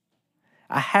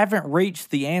 I haven't reached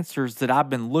the answers that I've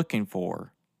been looking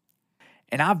for.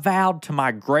 And I vowed to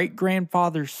my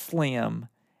great-grandfather Slim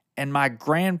and my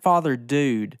grandfather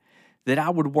Dude that I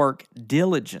would work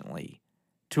diligently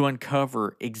to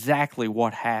uncover exactly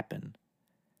what happened.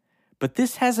 But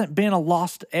this hasn't been a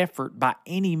lost effort by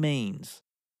any means.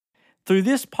 Through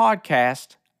this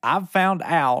podcast, I've found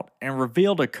out and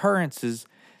revealed occurrences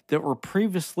that were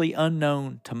previously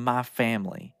unknown to my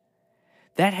family.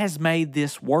 That has made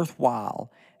this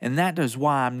worthwhile, and that is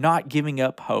why I'm not giving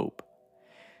up hope.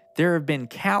 There have been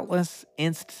countless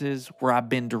instances where I've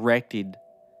been directed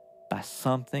by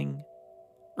something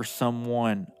or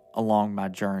someone along my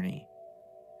journey.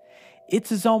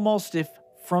 It's as almost if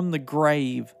from the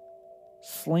grave,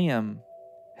 Slim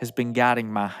has been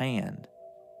guiding my hand.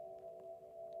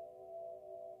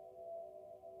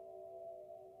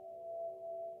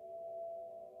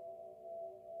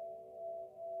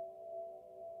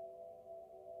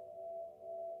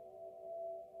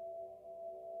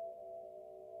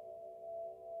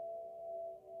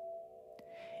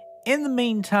 In the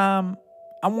meantime,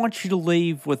 I want you to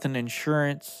leave with an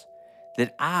assurance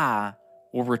that I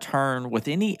will return with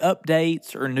any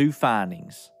updates or new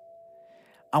findings.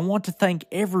 I want to thank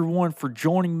everyone for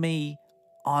joining me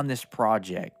on this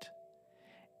project.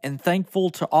 And thankful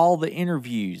to all the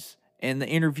interviews and the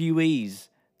interviewees.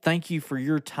 Thank you for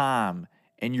your time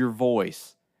and your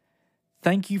voice.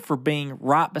 Thank you for being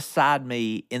right beside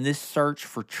me in this search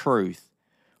for truth,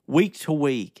 week to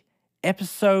week,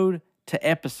 episode to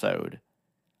episode.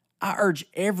 I urge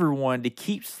everyone to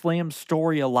keep Slim's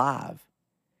story alive.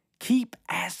 Keep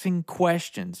asking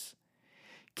questions.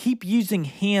 Keep using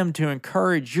him to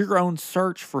encourage your own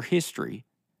search for history.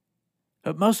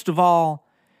 But most of all,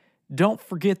 don't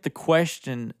forget the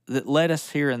question that led us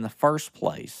here in the first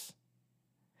place,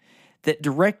 that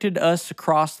directed us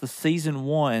across the season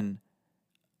 1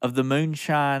 of the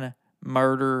Moonshine,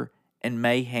 Murder, and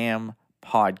Mayhem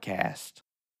podcast.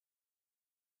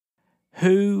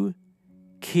 Who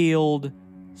killed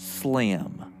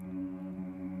Slim?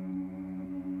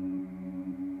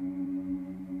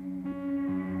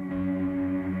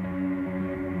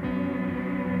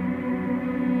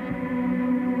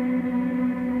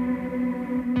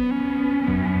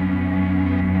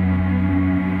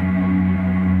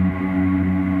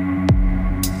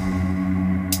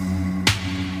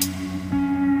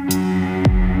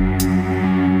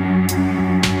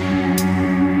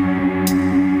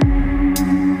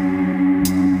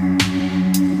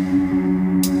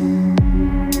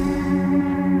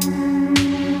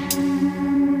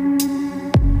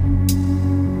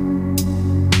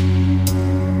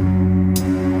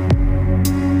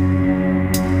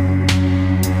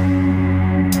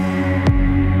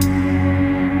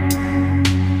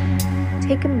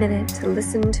 Take a minute to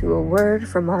listen to a word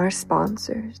from our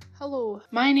sponsors. Hello,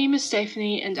 my name is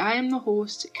Stephanie and I am the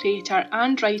host, creator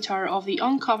and writer of the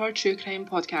Uncover True Crime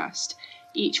podcast.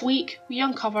 Each week, we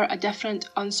uncover a different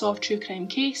unsolved true crime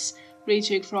case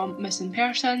ranging from missing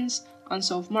persons,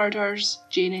 unsolved murders,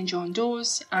 Jane and John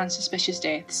Does, and suspicious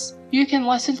deaths. You can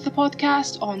listen to the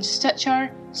podcast on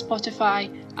Stitcher, Spotify,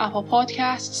 Apple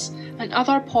Podcasts, and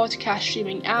other podcast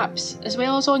streaming apps, as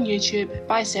well as on YouTube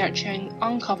by searching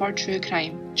Uncover True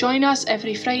Crime. Join us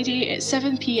every Friday at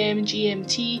 7 p.m.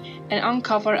 GMT and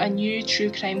uncover a new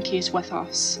true crime case with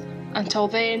us. Until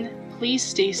then, please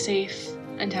stay safe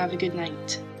and have a good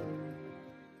night.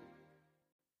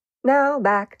 Now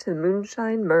back to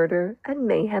Moonshine Murder and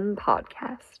Mayhem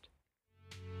Podcast.